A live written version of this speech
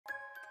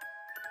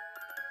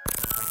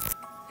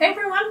Hey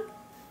everyone,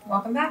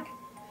 welcome back.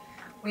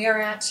 We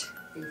are at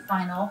the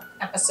final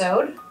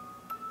episode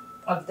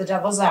of The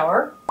Devil's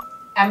Hour,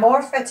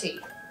 Amor Fati.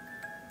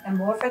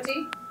 Amor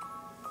Fati?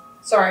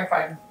 Sorry if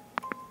I'm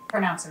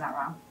pronouncing that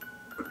wrong.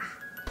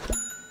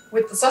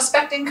 With the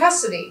suspect in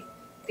custody,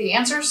 the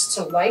answers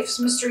to life's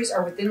mysteries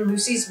are within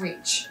Lucy's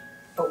reach,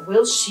 but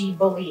will she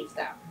believe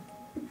them?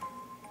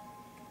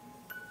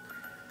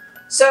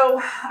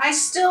 So, I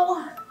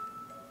still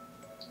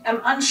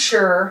am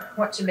unsure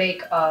what to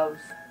make of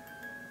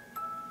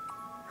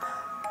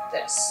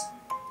this.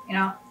 You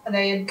know,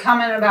 they had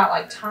commented about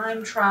like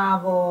time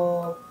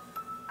travel,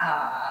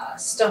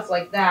 stuff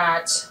like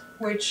that,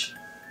 which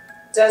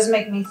does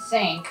make me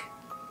think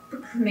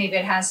maybe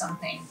it has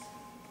something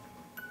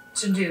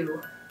to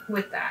do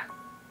with that.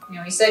 You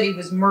know, he said he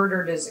was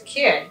murdered as a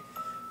kid,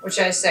 which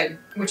as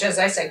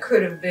I said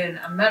could have been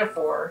a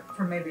metaphor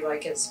for maybe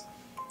like his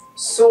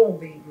soul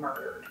being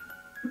murdered.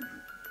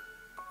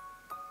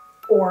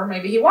 Or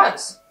maybe he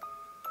was.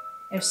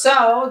 If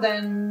so,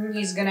 then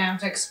he's going to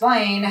have to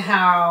explain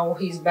how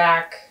he's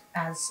back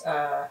as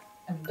an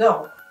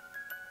adult.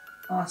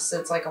 Unless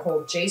it's like a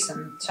whole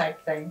Jason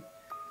type thing.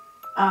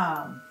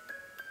 And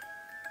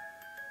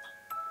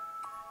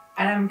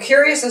I'm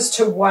curious as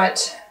to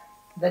what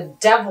the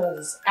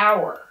Devil's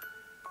Hour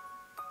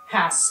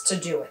has to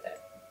do with it.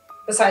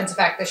 Besides the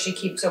fact that she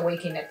keeps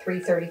awaking at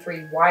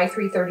 3:33. Why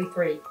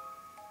 3:33?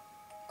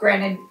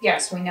 Granted,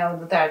 yes, we know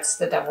that that's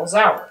the Devil's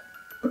Hour.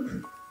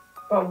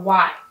 But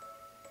why?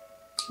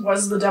 What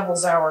does the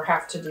Devil's Hour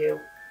have to do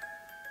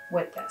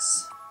with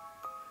this?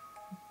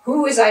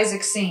 Who is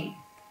Isaac seeing?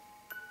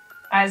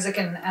 Isaac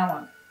and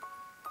Ellen.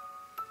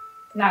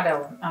 Not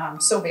Ellen,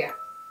 Sylvia.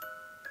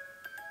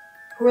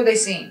 Who are they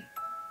seeing?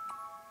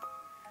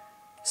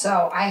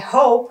 So I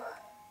hope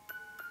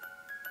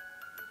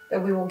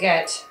that we will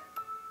get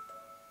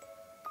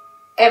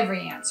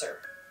every answer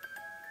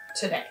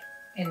today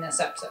in this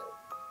episode.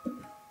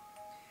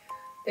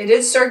 They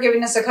did start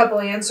giving us a couple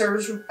of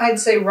answers, I'd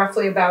say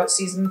roughly about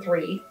season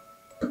 3,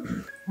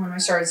 when we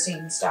started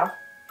seeing stuff.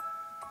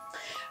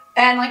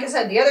 And like I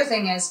said, the other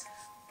thing is,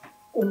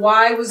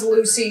 why was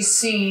Lucy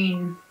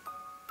seeing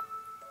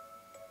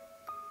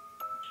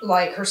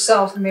like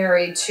herself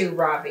married to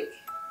Robbie?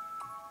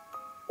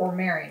 Or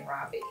marrying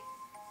Robbie?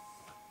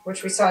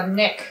 Which we saw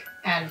Nick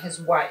and his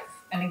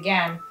wife. And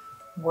again,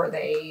 were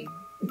they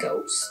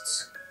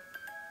ghosts?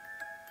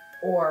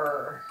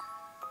 Or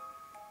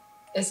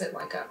is it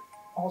like a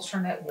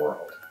alternate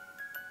world?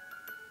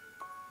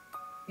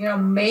 You know,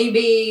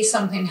 maybe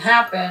something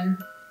happened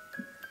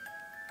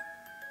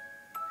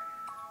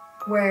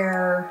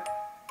where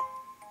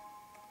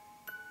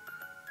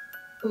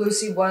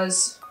Lucy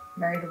was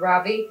married to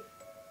Robbie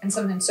and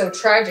something so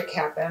tragic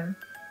happened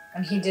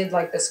and he did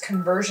like this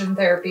conversion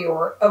therapy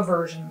or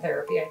aversion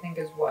therapy, I think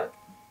is what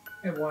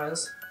it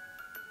was.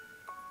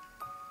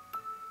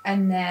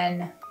 And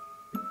then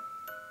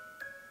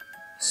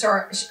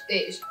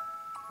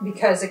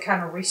because it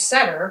kind of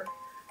reset her,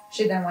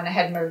 she then went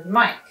ahead and married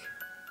Mike.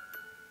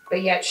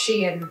 But yet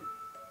she and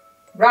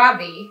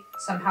Robbie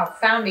somehow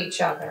found each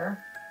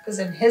other, because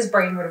then his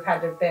brain would have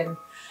had to have been,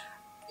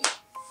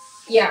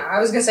 yeah,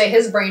 I was going to say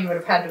his brain would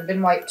have had to have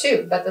been wiped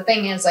too. But the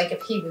thing is, like,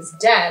 if he was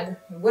dead,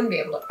 he wouldn't be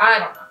able to, I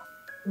don't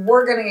know.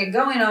 We're going to get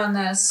going on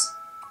this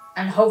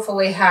and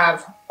hopefully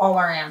have all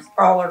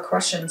our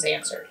questions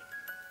answered.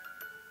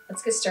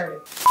 Let's get started.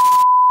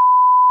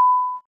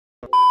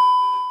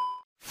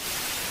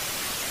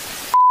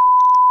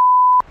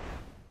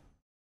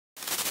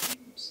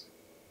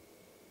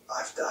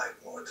 I've died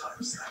more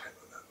times than I can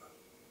remember.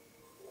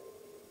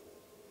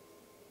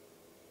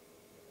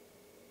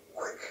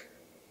 Quick.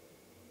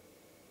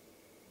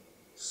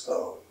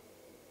 Slow.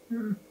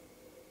 Is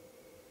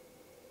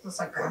this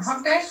like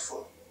Groundhog Day?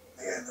 Peaceful.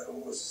 The end that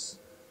always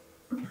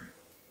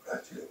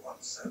gradually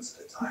 1 sense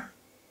at a time.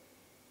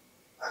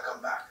 I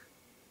come back.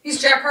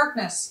 He's Jack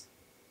Harkness.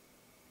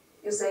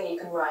 You're saying you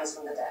can rise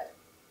from the dead?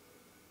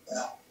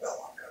 No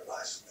one can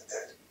rise from the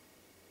dead.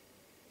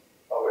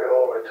 But we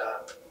all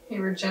return. He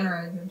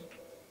regenerated.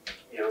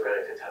 You're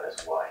going to tell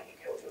us why you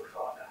killed your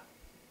father.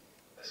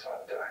 That's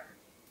what I'm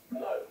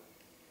doing. No.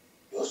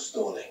 You're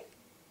stalling.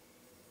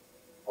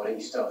 Why don't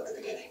you start at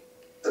the beginning?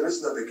 There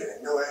is no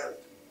beginning, no end.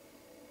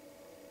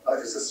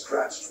 Life is a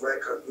scratched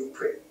record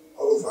blueprint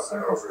over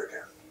and over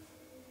again.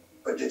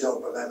 But you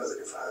don't remember that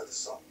you've heard the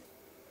song.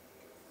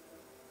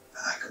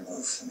 And I can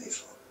move the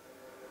needle.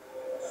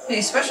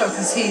 He's special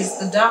because he's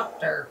the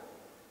doctor.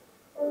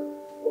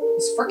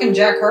 He's freaking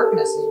Jack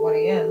Harkness is what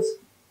he is.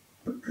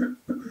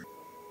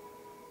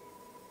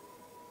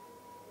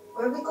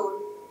 Where are we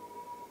going?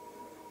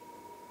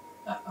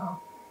 Uh-oh.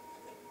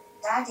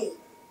 Daddy.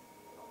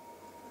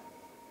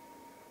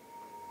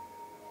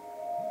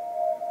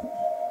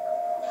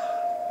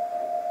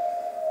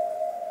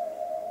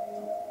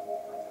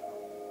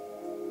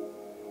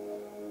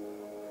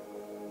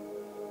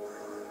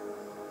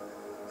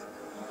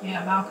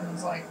 Yeah,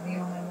 Malcolm's like the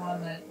only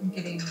one that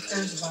Gideon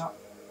cares about.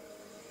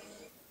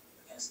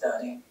 Yes,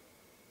 Daddy.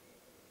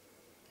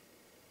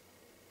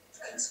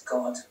 Against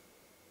God.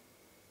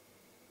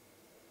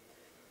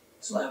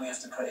 So now we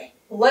have to pray.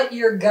 Let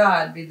your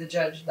God be the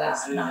judge of that,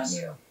 Let's do not this.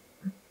 you.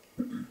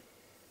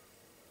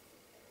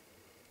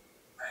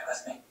 Pray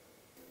with me.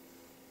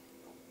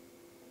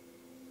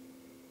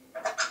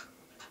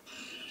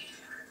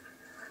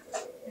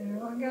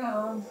 Here we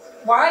go.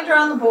 Why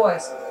drown the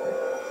boys?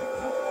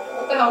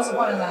 What the hell's the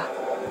point of that?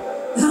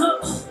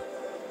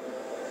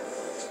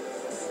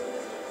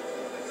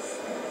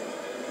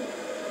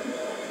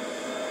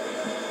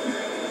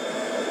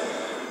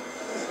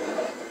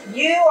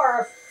 You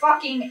are a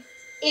fucking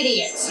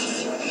idiot.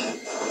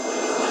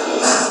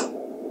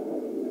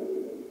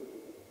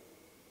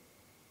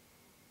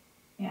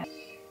 Yeah.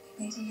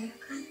 Need a milk?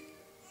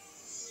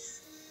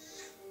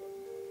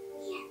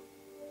 Yeah.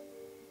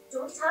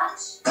 Don't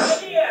touch.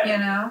 You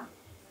know?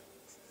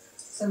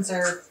 Since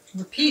they're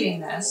repeating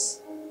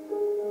this,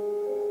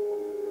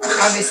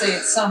 obviously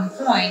at some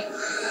point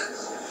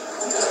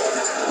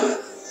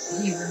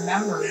he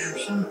remembers or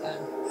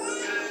something.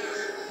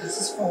 This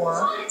is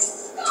 4.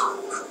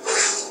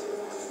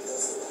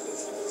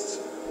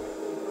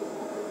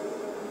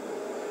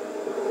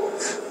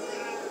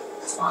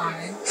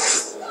 Five.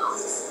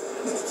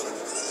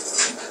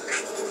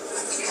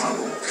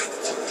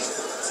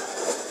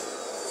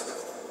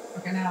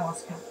 Okay, now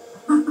let's count.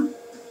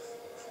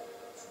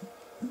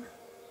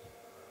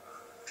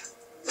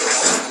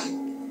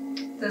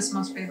 This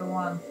must be the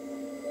one.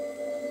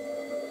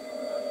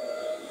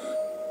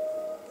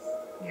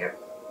 Yep.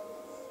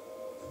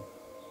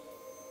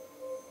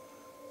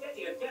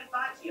 Get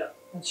back here.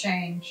 The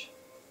change.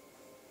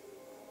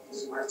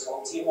 Doesn't want to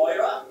talk to you,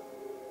 Moira.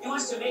 He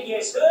wants to make you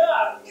his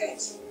her. Good.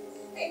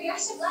 Maybe I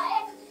should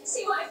let him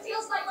see what it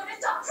feels like when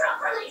it's done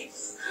properly.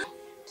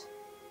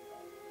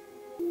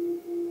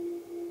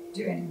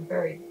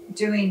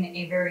 Doing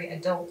a very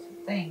adult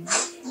thing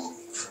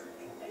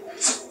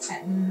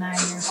at 9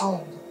 years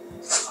old.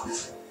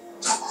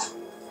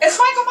 It's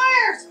Michael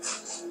Myers!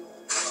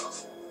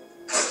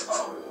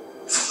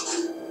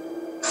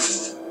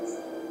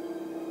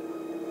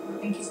 I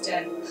think he's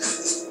dead.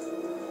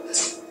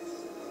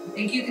 I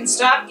think you can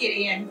stop,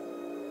 Gideon.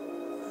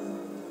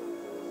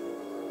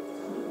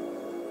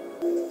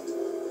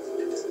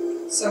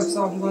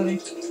 So bloody.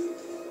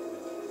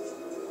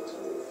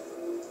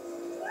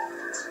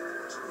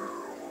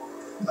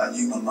 I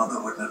knew my mother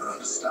would never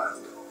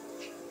understand.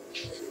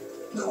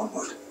 No one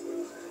would.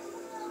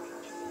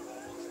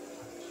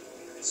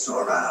 So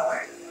I ran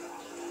away.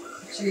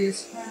 Jeez,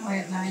 ran away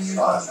at 9 years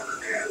Father old.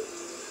 never cared.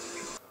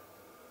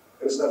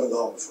 It was never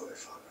long before they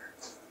found me.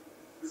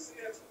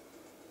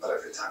 But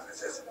every time they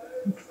did,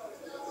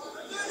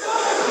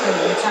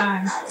 Every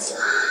time.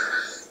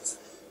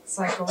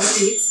 Cycle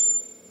repeats.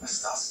 I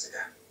started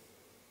again.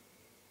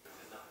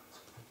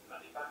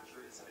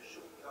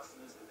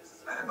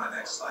 And in my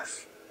next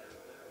life,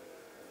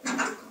 I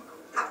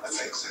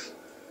fix it.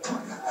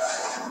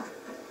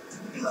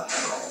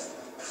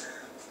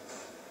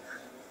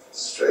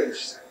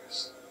 Strange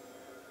things.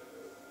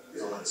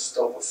 You'll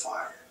stop a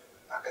fire.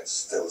 I can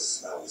still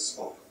smell the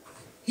smoke.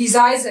 He's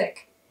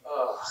Isaac.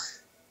 Ugh.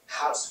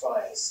 House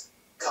fires.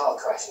 Car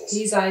crashes.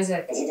 He's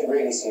Isaac. If you can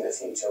really see the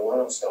future, why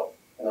not stop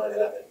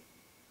 9/11?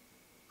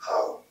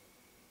 How?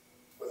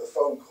 With a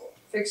phone call?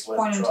 Fixed Worth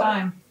point in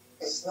trying. time.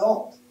 It's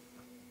not.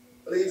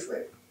 Believe me,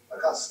 I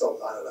can't stop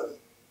 9/11.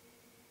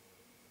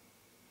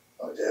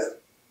 Not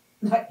yet.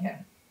 Not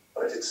yet.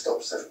 But I did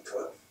stop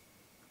 7/12.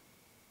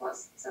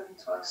 What's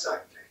 7/12?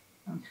 Exactly.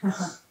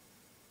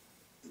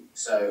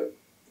 So,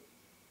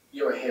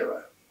 you're a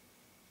hero.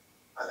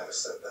 I never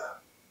said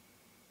that.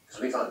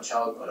 Because we found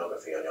child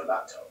pornography on your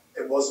laptop.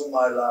 It wasn't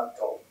my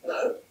laptop.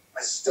 No.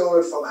 I stole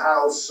it from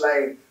Harold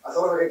Slade. I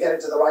thought if I could get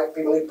it to the right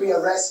people, he'd be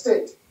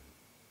arrested.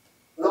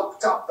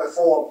 Locked up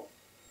before.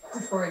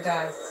 Before he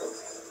died.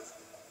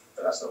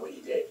 But that's not what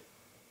you did.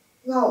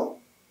 No,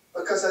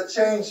 because I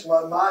changed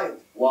my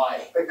mind.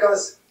 Why?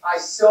 Because I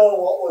saw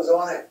what was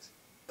on it.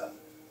 The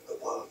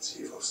world's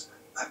evils,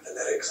 like the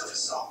lyrics of a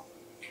song.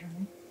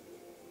 Okay.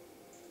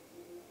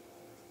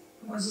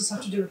 What does this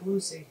have to do with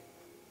Lucy?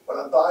 When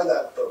I buy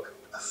that book,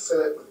 I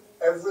fill it with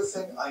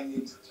everything I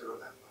need to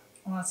remember.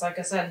 Well, it's like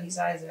I said, he's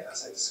Isaac.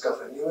 As I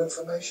discover new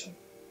information,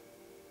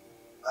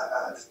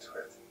 I add to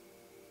it.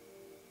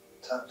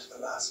 Turn to the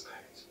last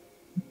page.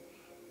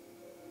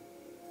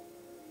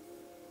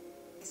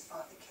 His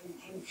father killing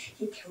him.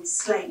 He killed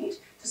Slade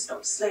to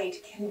stop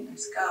Slade killing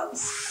those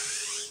girls.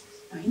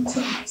 Now, he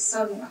took my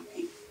son,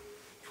 Rappy.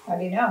 How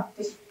do you know?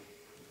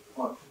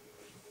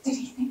 Did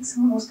he think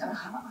someone was going to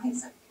hurt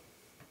Isaac?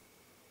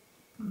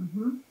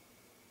 Mm-hmm.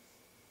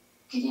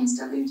 Gideon's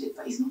deluded,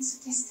 but he's not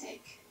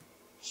sadistic.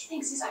 He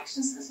thinks his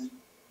actions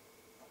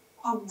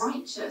are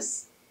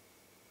righteous.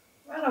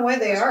 I don't know why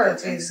they are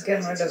if he's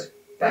getting rid of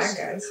bad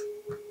guys.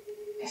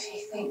 If he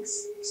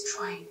thinks he's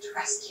trying to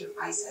rescue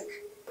Isaac.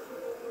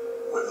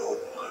 When all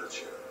will hurt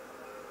you.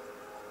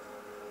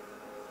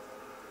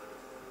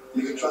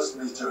 You can trust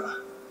me, Jonah.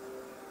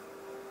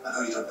 I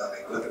know you don't know me,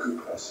 but I'm a good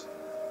person.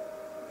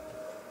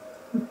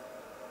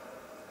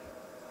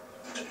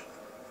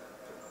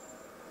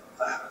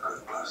 I am a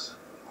good person.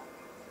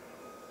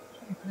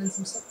 Put in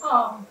some stuff.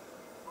 Oh.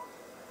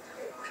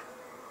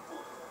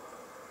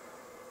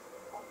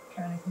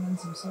 trying to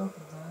convince himself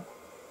of that.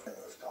 They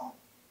moved on.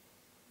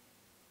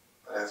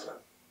 But Evelyn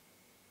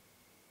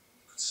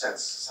could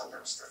sense something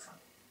was different.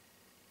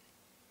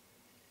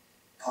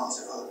 Part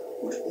of her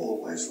would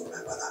always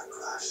remember that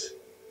crash.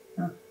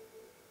 Huh.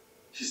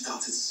 She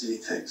started to see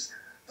things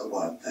that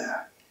weren't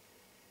there.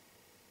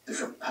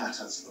 Different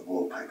patterns in the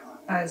wallpaper.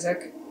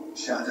 Isaac.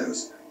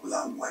 Shadows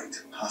without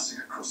weight passing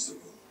across the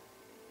room.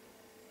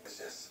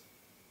 Yes.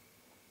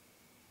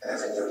 In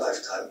every new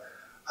lifetime,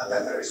 a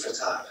memory's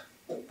returned.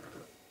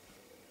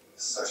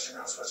 So she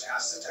knows what she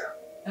has to do.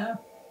 Oh.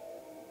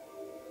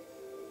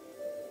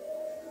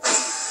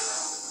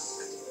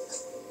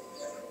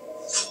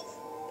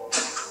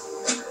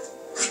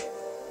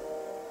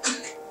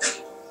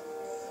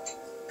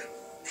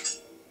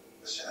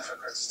 She never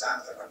could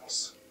stand the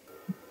ripples.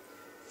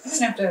 You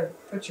didn't have to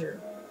put your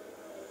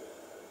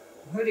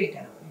hoodie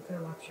down. You could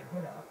have left your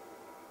hood up.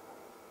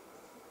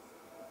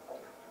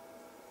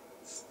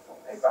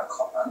 Hey, back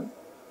on, man.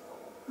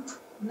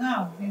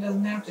 No, he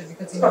doesn't have to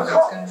because he knows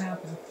what's going to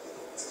happen.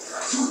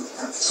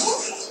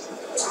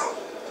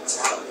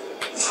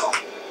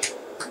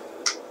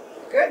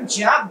 Good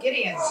job,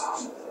 Gideon.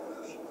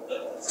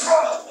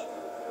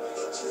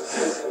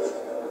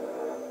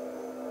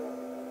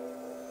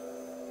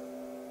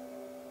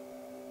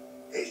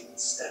 Aiden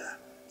Stenner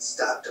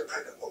stabbed a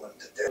pregnant woman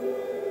to death.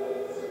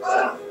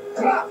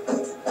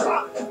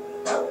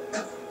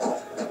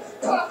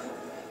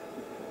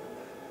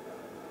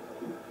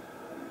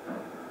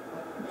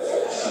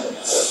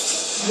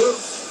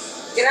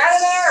 Get out of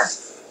there!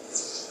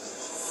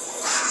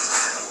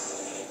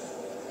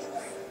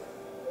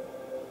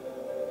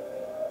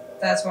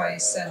 That's why he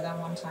said that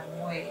one time,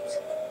 wait.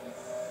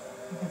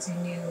 Because he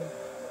knew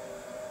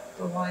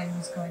the line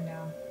was going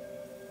down.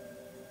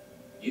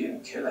 You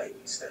didn't kill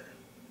Aiden Stenner.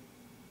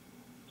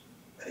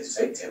 And his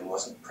victim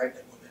wasn't a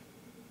pregnant woman.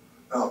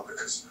 No,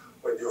 because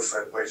when your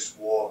friend waged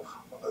war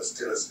on those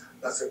dealers,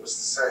 nothing was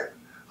the same.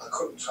 I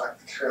couldn't track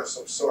the chaos,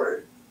 I'm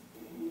sorry.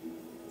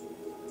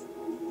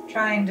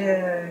 Trying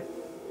to...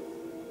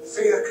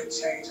 Fear can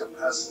change a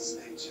person's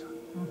nature.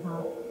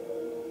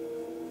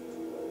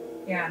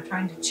 Yeah,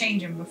 trying to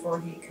change him before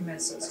he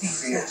commits those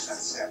heinous Fear acts.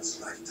 transcends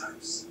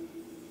lifetimes.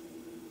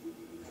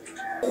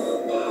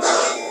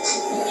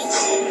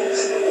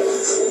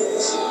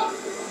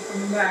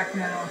 Coming back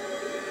now.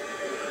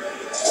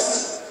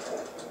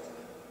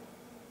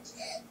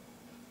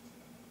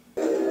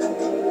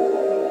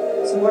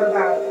 So what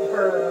about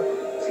her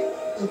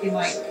looking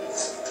like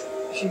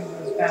she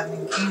was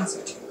battling cancer?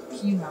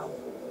 Chemo.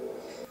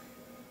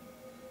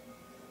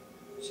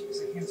 She was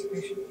a cancer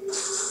patient.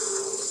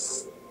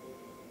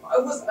 I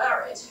was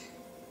married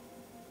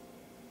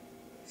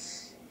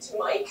to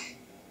Mike.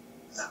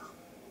 No,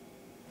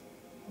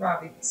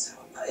 Robbie. So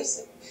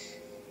amazing.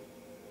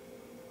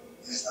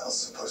 he's not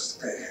supposed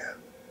to be here.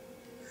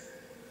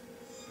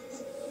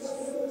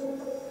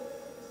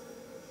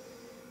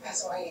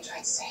 That's why you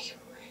tried to take him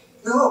away.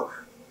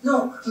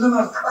 No, I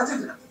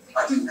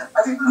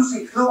didn't,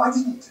 Lucy, no, I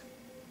didn't.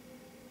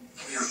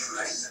 Give me your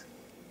shoelace.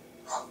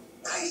 Oh,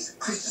 please,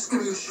 just give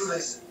me your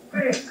shoelace.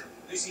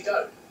 Lucy,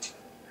 don't.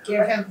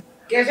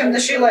 Give him the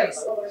shoelace.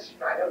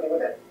 I don't know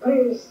that.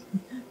 Please.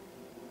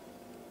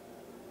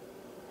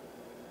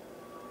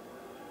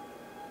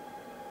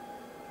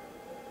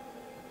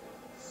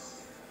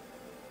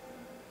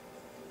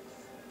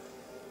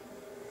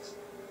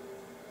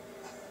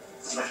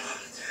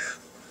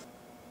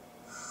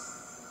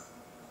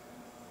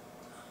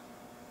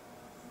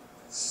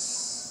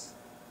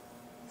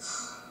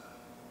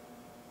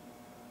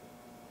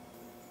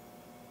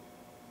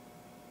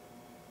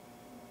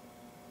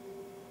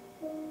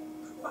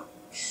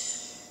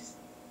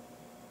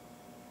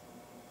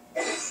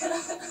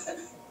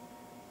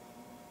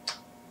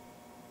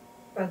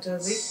 But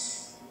Dudley,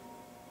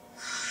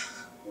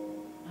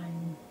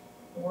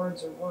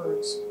 words are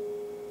words.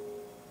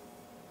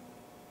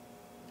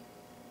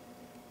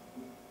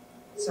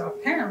 So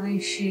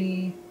apparently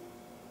she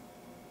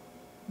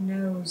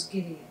knows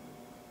Gideon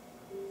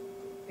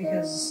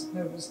because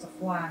there was the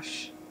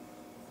flash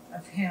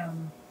of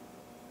him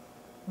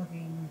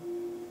looking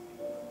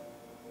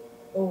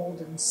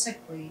old and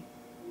sickly,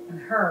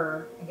 and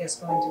her, I guess,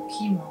 going through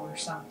chemo or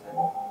something.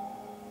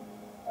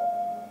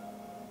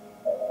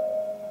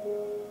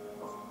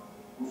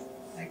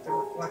 Like the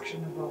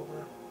reflection of all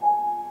the...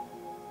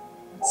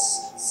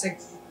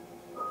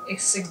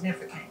 It's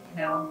significant,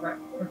 you know,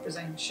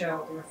 representing the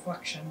show, the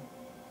reflection,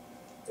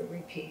 the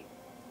repeat,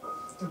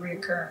 the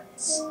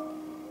reoccurrence.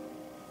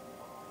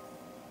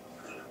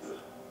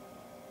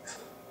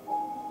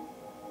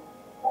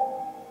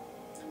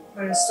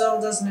 But it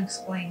still doesn't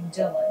explain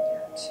Dylan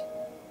yet,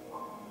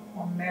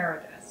 or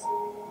Meredith.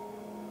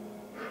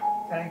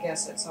 But I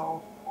guess it's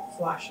all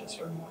flashes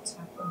from what's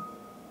happened.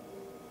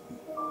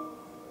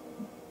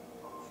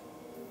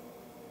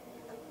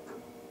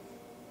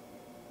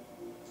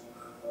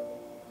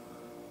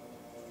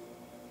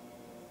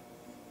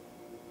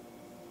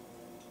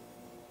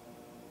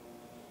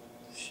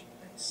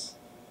 Shoelace.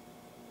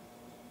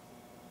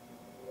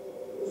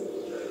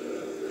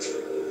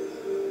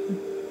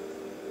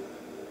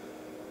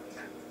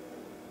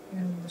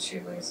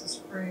 shoelace is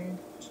frayed.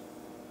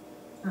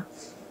 Huh.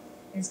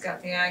 He's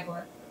got the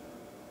aglet.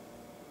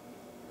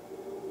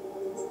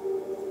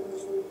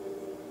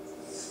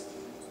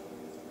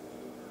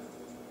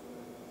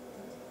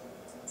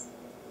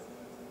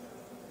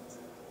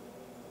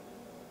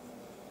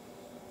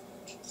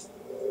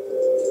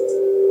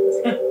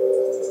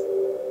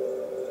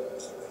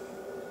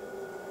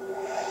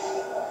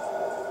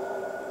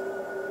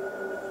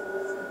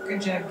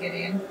 Good job,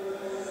 Gideon.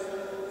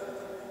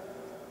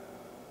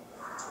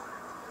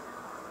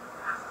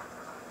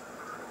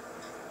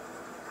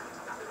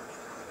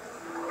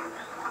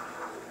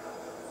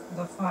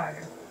 The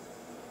fire.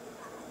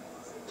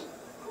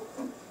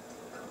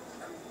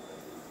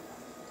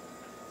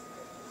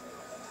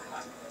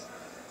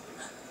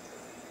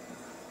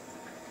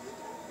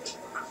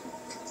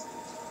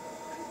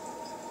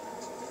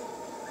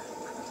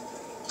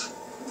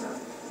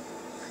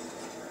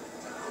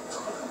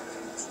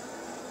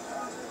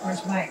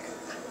 Where's Mike?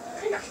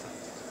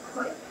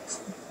 Mike,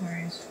 There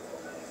he is.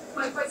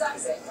 Mike, where's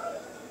Isaac?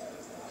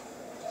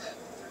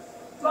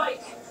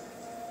 Mike!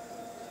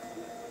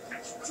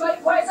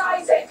 Mike, where's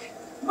Isaac?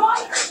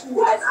 Mike,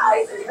 where's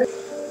Isaac?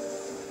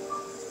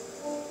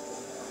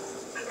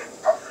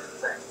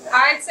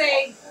 I'd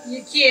say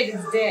your kid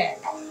is dead.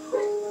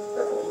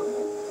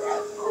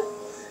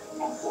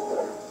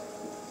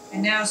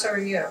 And now so are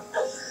you.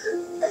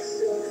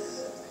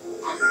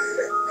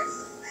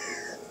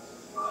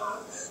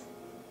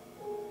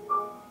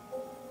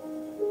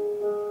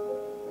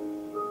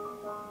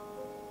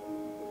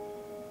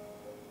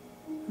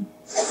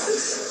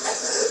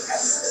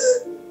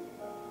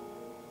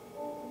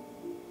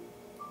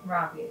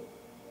 Robbie.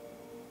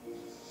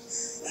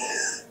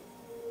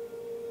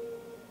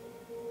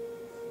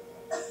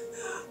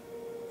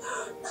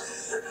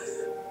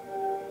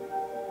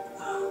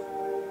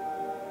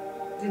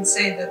 Did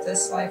say that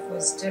this life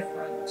was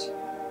different.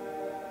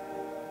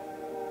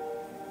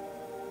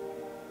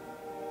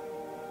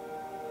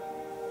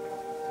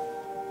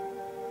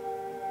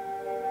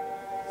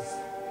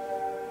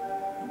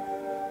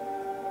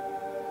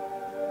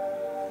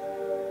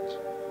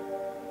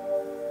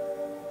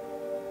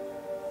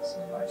 So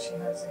why she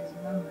has these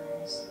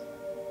memories.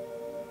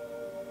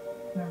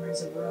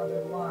 Memories of her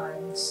other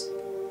lives.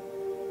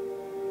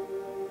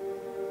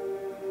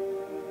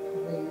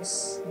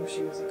 Police, where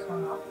she was a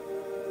cop.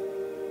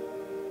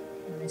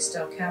 And they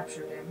still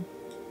captured him.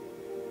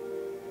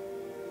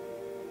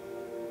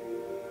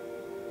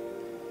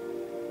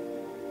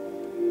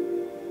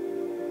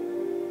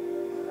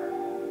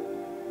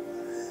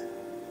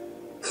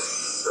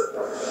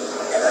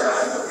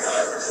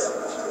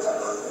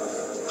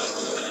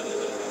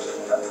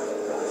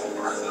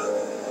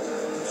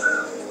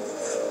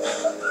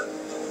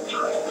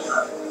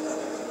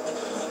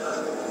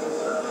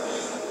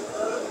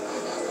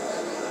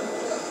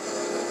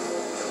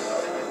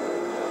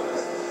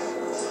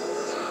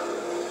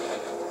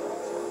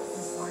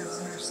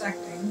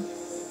 Intersecting.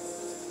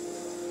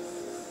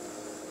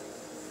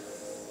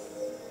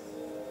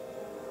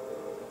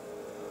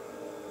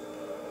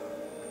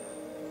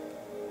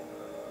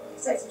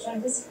 Sex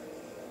chambers.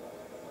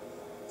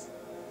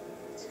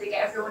 Did they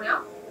get everyone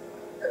out?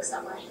 Looks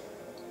that way.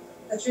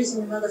 They're treating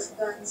my mother for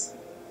burns.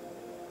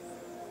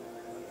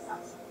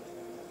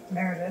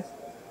 Meredith.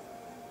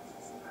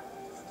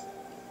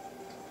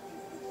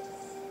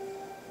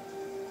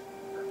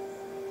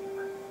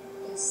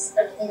 Is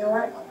everything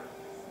alright, Mom?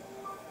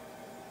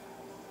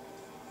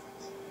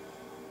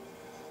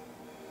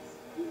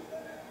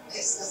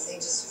 It's nothing,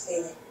 just a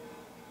feeling.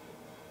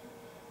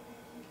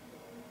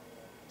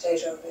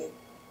 Deja vu.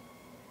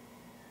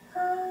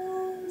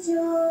 Hold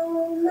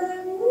your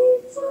memory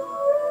for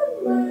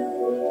a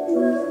moment.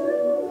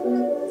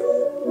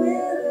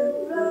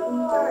 With a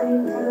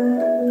blind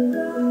hand,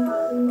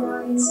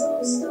 write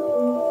some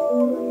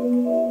stories.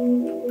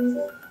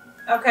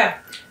 Okay.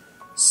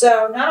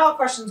 So not all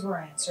questions were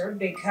answered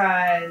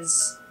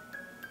because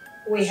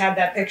we had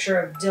that picture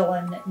of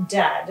Dylan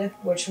dead,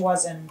 which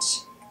wasn't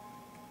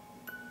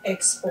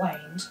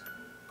explained.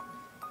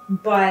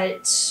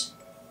 But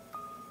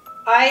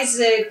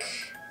Isaac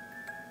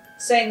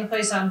setting the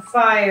place on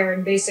fire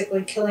and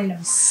basically killing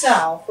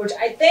himself, which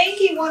I think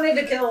he wanted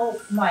to kill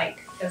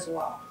Mike as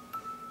well.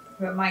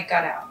 But Mike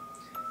got out.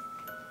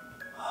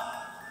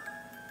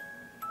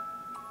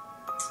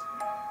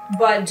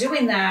 But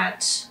doing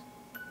that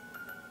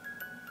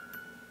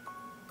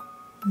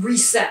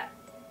reset,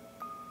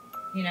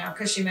 you know,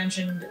 because she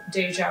mentioned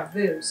deja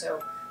vu.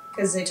 So,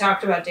 because they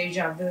talked about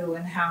deja vu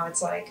and how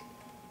it's like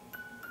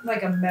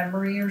a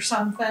memory or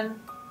something.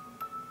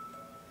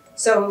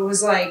 So it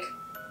was like,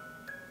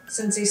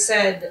 since he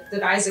said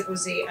that Isaac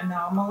was the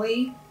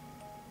anomaly,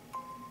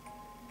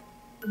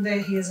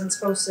 that he isn't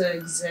supposed to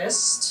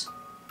exist.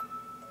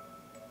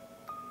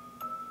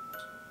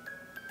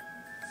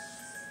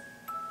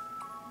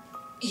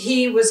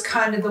 He was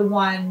kind of the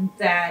one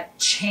that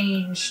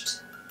changed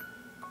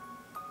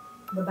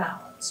the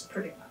balance,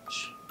 pretty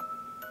much.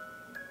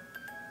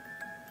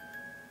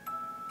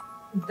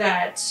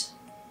 That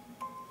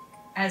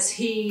as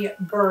he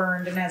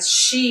burned and as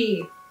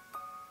she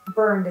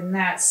burned in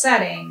that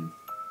setting,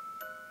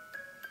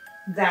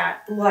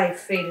 that life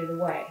faded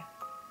away.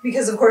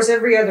 Because, of course,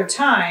 every other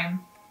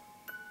time,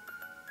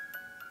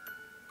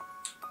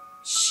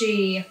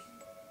 she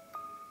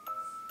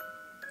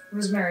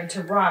was married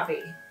to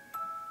Ravi.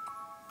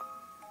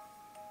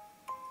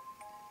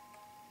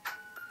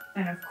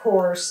 And, of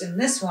course, in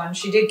this one,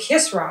 she did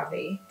kiss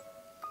Ravi.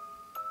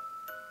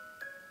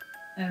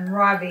 And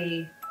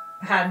Ravi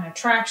had an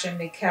attraction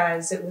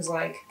because it was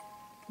like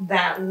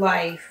that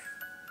life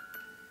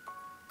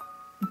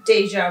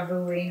deja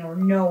vuing or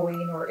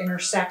knowing or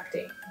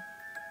intersecting.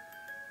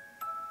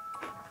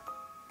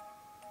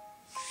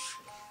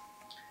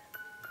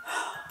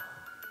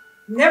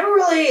 Never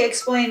really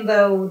explained,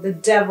 though, the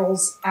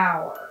devil's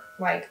hour,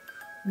 like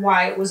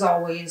why it was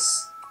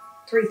always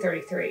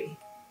 3:33.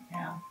 You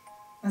know,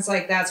 it's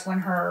like that's when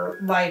her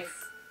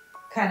life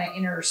kind of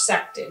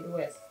intersected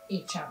with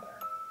each other.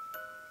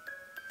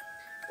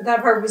 But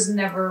that part was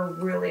never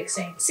really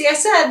explained. See, I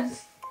said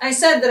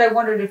that I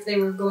wondered if they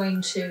were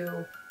going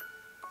to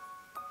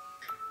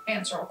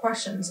answer all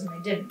questions, and they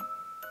didn't.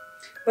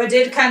 But it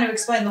did kind of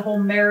explain the whole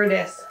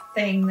Meredith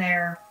thing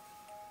there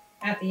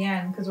at the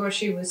end, because what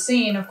she was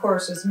seeing, of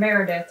course, was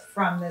Meredith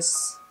from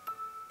this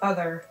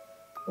other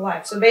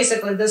life. So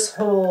basically, this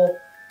whole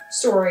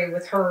story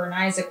with her and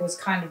Isaac was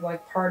kind of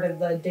like part of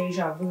the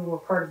deja vu or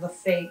part of the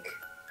fake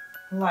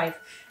life.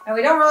 And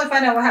we don't really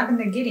find out what happened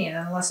to Gideon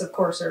unless, of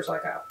course, there's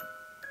like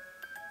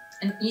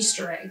an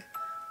Easter egg,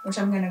 which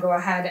I'm going to go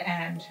ahead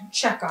and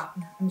check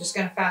on. I'm just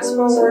going to fast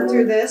forward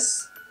through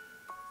this,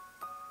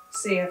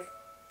 see if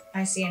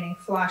I see any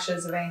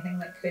flashes of anything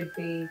that could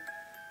be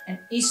an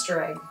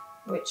Easter egg,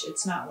 which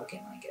it's not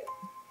looking like it.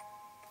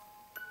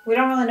 We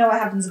don't really know what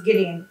happens to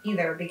Gideon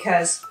either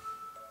because,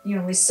 you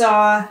know, we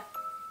saw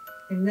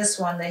in this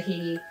one that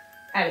he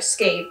had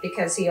escaped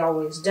because he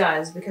always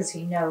does, because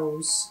he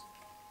knows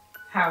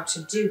how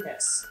to do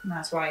this. And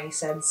that's why he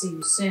said, "See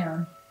you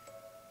soon."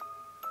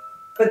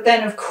 But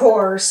then, of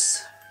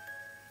course,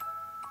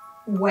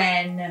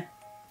 when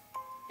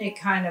it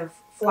kind of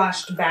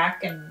flashed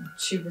back and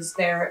she was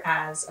there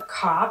as a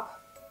cop,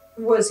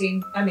 was he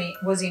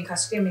in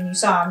custody? I mean, you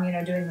saw him, you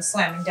know, doing the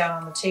slamming down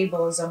on the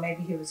table as though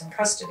maybe he was in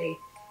custody.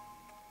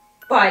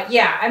 But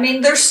yeah, I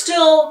mean, there's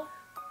still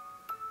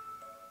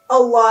a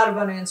lot of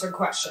unanswered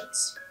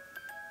questions.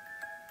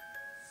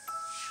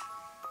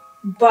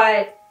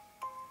 But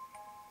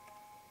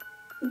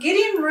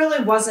Gideon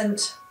really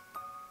wasn't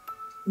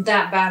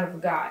that bad of a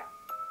guy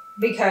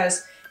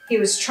because he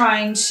was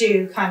trying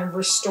to kind of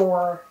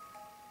restore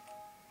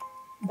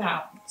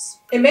balance.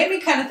 It made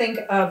me kind of think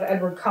of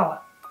Edward Cullen.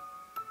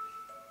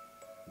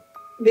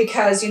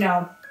 Because, you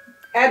know,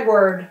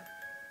 Edward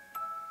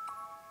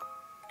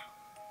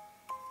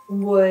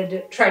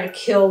would try to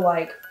kill,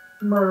 like,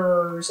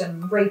 murderers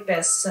and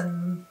rapists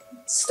and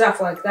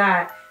stuff like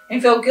that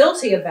and feel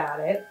guilty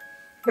about it.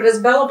 But as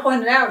Bella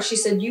pointed out, she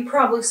said, you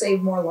probably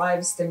saved more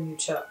lives than you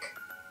took.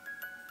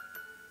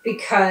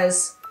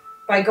 Because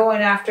by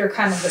going after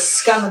kind of the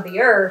scum of the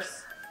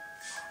earth,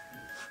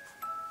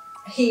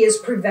 he is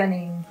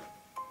preventing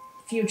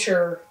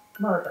future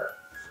murder.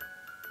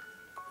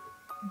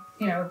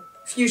 You know,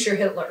 future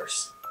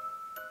Hitlers.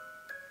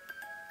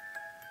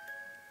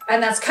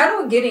 And that's kind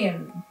of what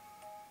Gideon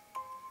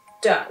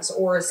does,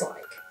 or is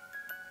like.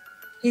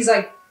 He's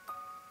like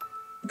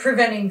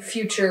preventing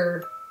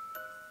future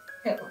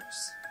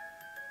Hitlers.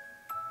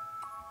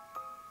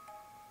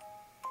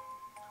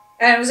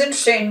 And it was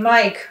interesting,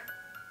 Mike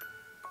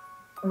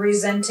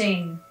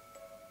resenting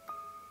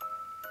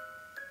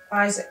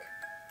Isaac.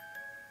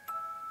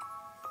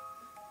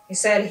 He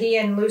said he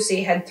and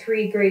Lucy had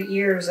 3 great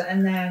years,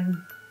 and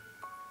then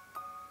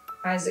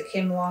Isaac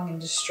came along and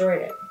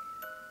destroyed it.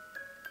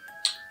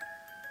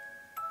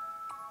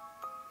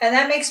 And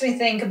that makes me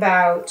think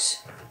about,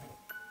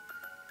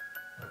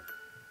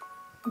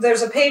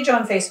 there's a page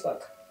on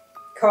Facebook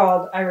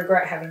called I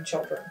Regret Having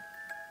Children.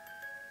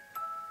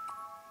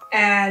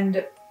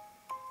 And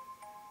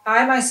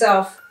I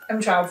myself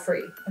am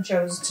child-free. I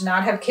chose to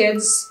not have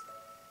kids,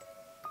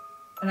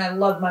 and I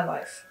love my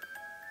life.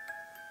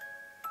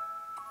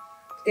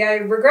 The I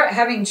Regret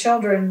Having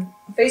Children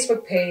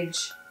Facebook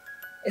page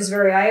is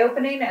very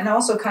eye-opening and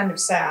also kind of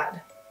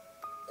sad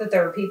that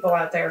there are people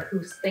out there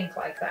who think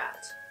like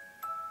that.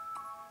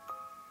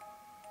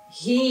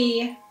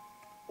 He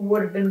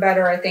would have been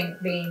better, I think,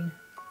 being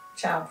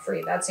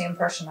child-free. That's the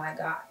impression I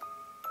got.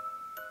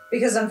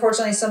 Because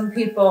unfortunately, some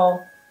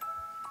people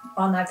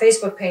on that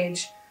Facebook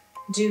page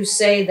do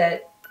say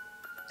that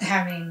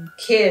having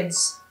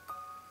kids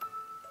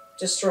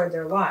destroyed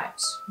their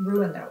lives,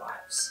 ruined their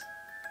lives,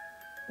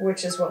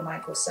 which is what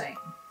Mike was saying.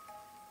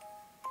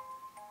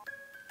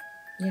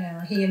 You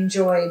know, he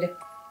enjoyed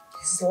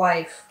his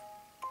life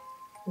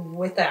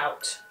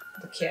without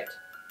the kid.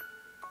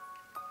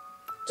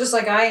 Just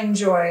like I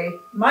enjoy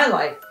my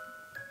life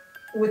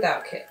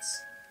without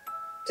kids.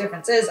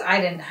 Difference is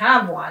I didn't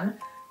have one,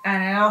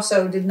 and I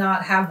also did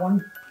not have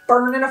one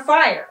burn in a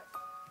fire.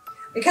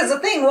 Because the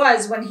thing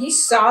was, when he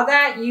saw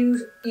that,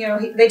 you know,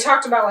 they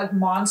talked about like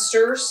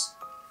monsters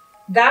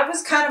that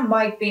was kind of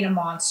Mike being a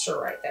monster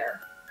right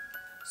there.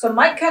 So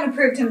Mike kind of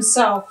proved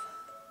himself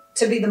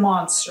to be the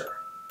monster.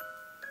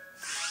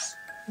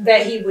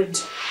 That he would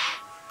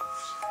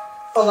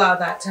allow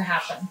that to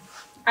happen.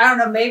 I don't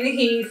know, maybe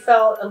he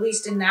felt, at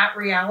least in that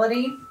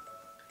reality,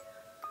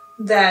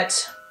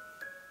 that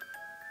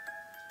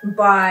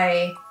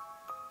by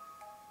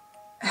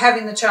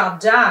having the child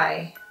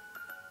die,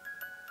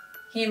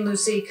 he and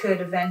Lucy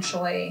could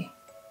eventually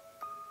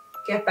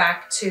get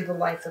back to the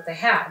life that they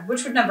had,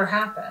 which would never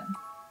happen,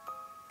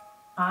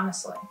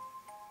 honestly.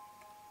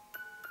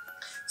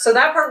 So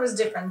that part was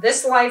different.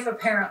 This life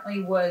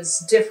apparently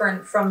was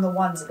different from the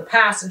ones of the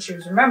past, and she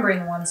was remembering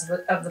the ones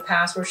of the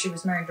past where she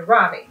was married to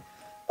Ravi.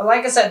 But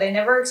like I said, they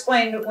never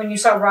explained when you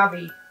saw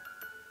Ravi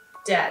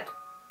dead.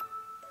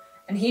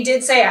 And he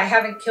did say, I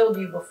haven't killed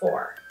you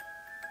before.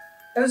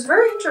 It was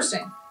very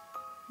interesting.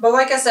 But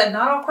like I said,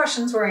 not all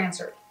questions were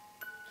answered.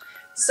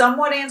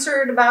 Somewhat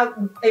answered about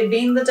it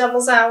being the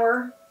Devil's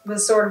Hour, but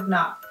sort of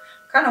not.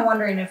 Kind of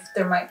wondering if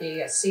there might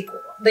be a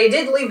sequel. They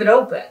did leave it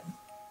open,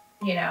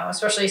 you know,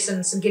 especially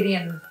since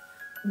Gideon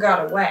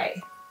got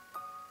away.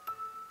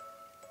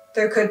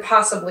 There could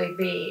possibly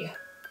be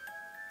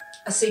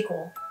a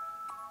sequel,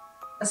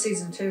 a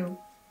season 2.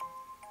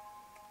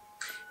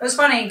 It was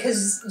funny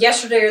because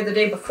yesterday or the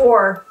day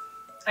before,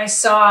 I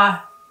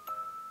saw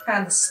kind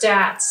of the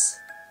stats,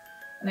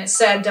 and it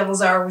said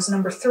Devil's Hour was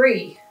number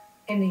 3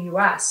 in the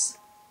US,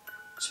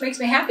 which makes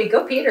me happy.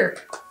 Go Peter.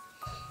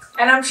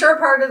 And I'm sure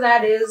part of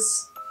that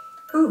is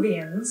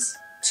Whovians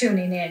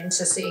tuning in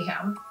to see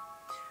him.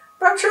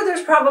 But I'm sure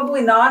there's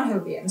probably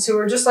non-Whovians who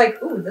are just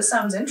like, ooh, this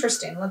sounds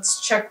interesting. Let's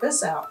check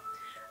this out.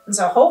 And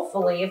so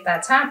hopefully, if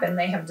that's happened,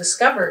 they have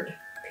discovered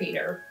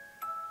Peter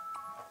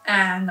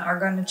and are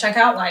going to check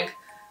out, like,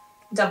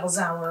 Devil's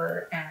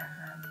Hour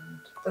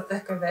and The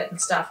Thick of It and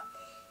stuff.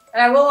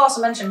 And I will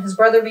also mention his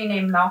brother being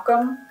named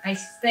Malcolm, I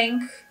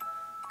think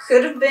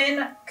could have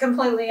been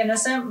completely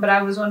innocent, but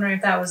I was wondering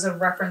if that was a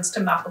reference to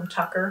Malcolm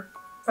Tucker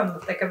from The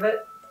Thick of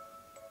It.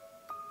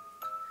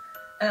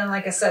 And then,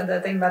 like I said,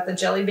 the thing about the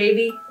jelly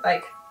baby,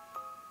 like,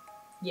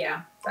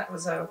 yeah, that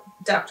was a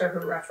Doctor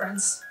Who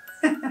reference.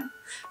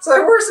 So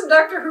there were some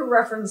Doctor Who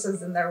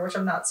references in there, which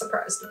I'm not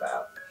surprised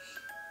about.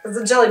 Because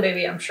the jelly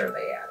baby, I'm sure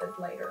they added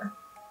later.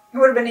 It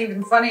would have been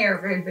even funnier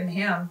if it had been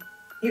him,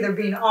 either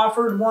being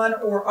offered one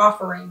or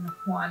offering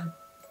one.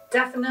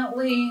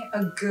 Definitely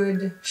a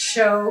good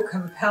show,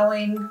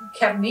 compelling,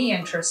 kept me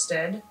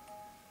interested.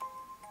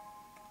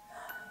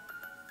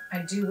 I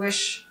do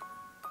wish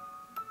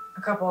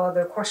a couple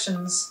other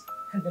questions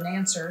had been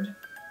answered.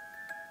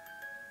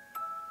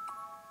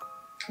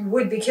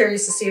 Would be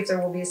curious to see if there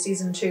will be a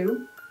season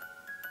 2.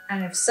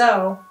 And if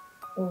so,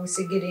 will we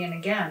see Gideon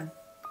again?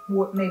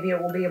 Maybe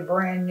it will be a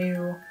brand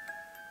new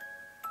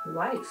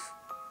life.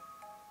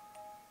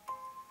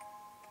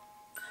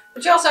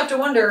 But you also have to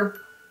wonder,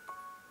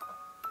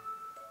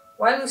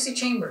 why Lucy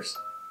Chambers?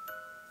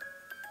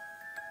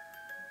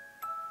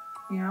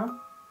 You know?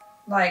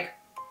 Like,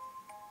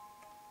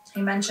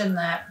 he mentioned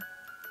that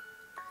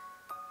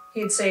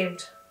he had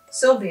saved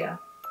Sylvia.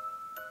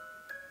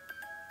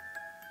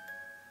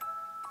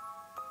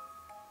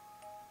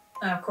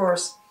 And of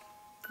course,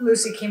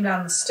 Lucy came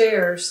down the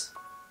stairs,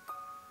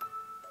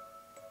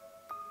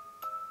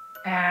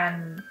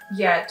 and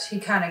yet he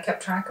kind of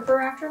kept track of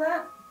her after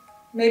that.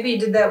 Maybe he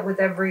did that with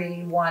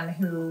everyone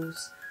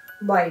whose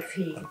life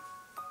he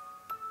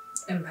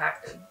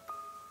impacted.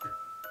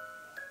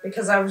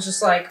 Because I was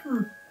just like,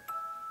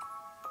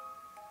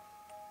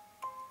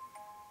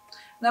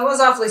 That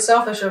was awfully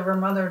selfish of her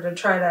mother to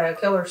try to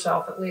kill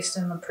herself, at least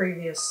in the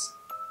previous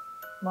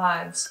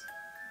lives.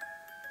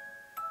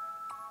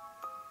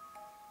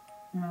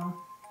 You know.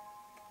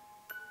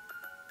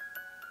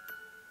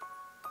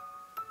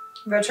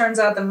 But it turns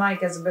out that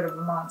Mike is a bit of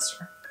a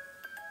monster.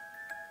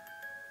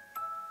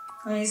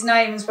 And he's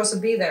not even supposed to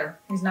be there.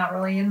 He's not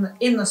really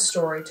in the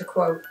story, to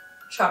quote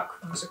Chuck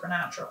from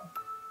Supernatural.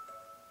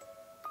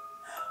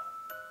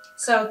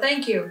 So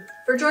thank you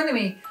for joining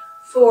me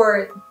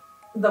for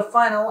the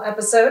final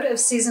episode of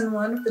Season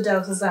 1 of The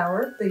Devil's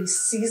Hour. The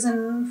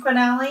season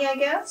finale, I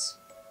guess.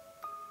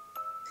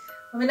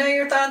 Let me know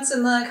your thoughts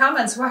in the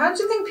comments. Well, how did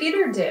you think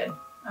Peter did?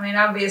 I mean,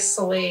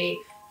 obviously,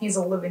 he's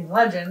a living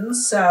legend,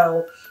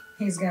 so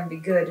he's going to be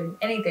good in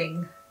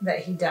anything that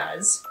he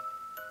does.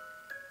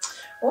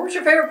 What was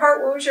your favorite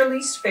part? What was your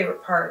least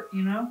favorite part,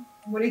 you know?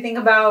 What do you think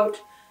about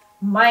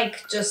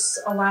Mike just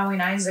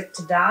allowing Isaac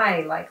to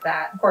die like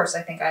that? Of course,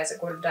 I think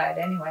Isaac would have died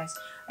anyways.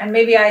 And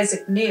maybe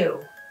Isaac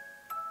knew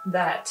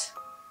that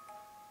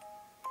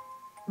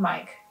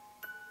Mike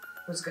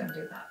was going to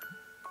do that.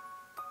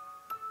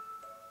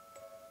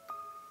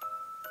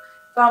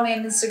 Follow me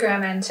on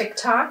Instagram and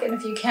TikTok, and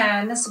if you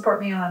can, support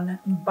me on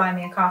Buy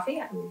Me a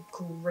Coffee. I would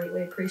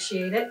greatly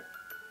appreciate it.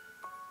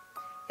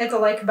 Hit the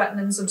like button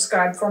and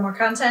subscribe for more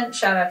content.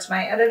 Shout out to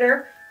my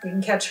editor. You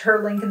can catch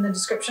her link in the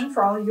description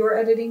for all your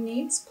editing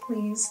needs.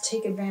 Please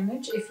take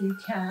advantage if you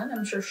can.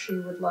 I'm sure she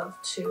would love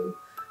to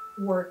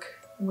work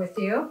with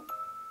you.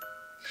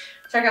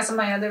 Check out some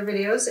of my other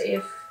videos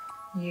if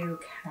you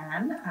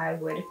can, I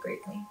would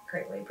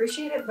greatly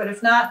appreciate it. But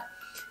if not,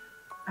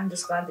 I'm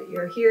just glad that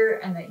you're here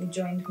and that you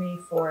joined me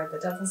for the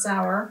Devil's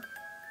Hour.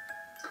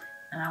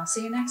 And I'll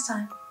see you next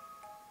time.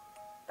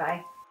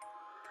 Bye.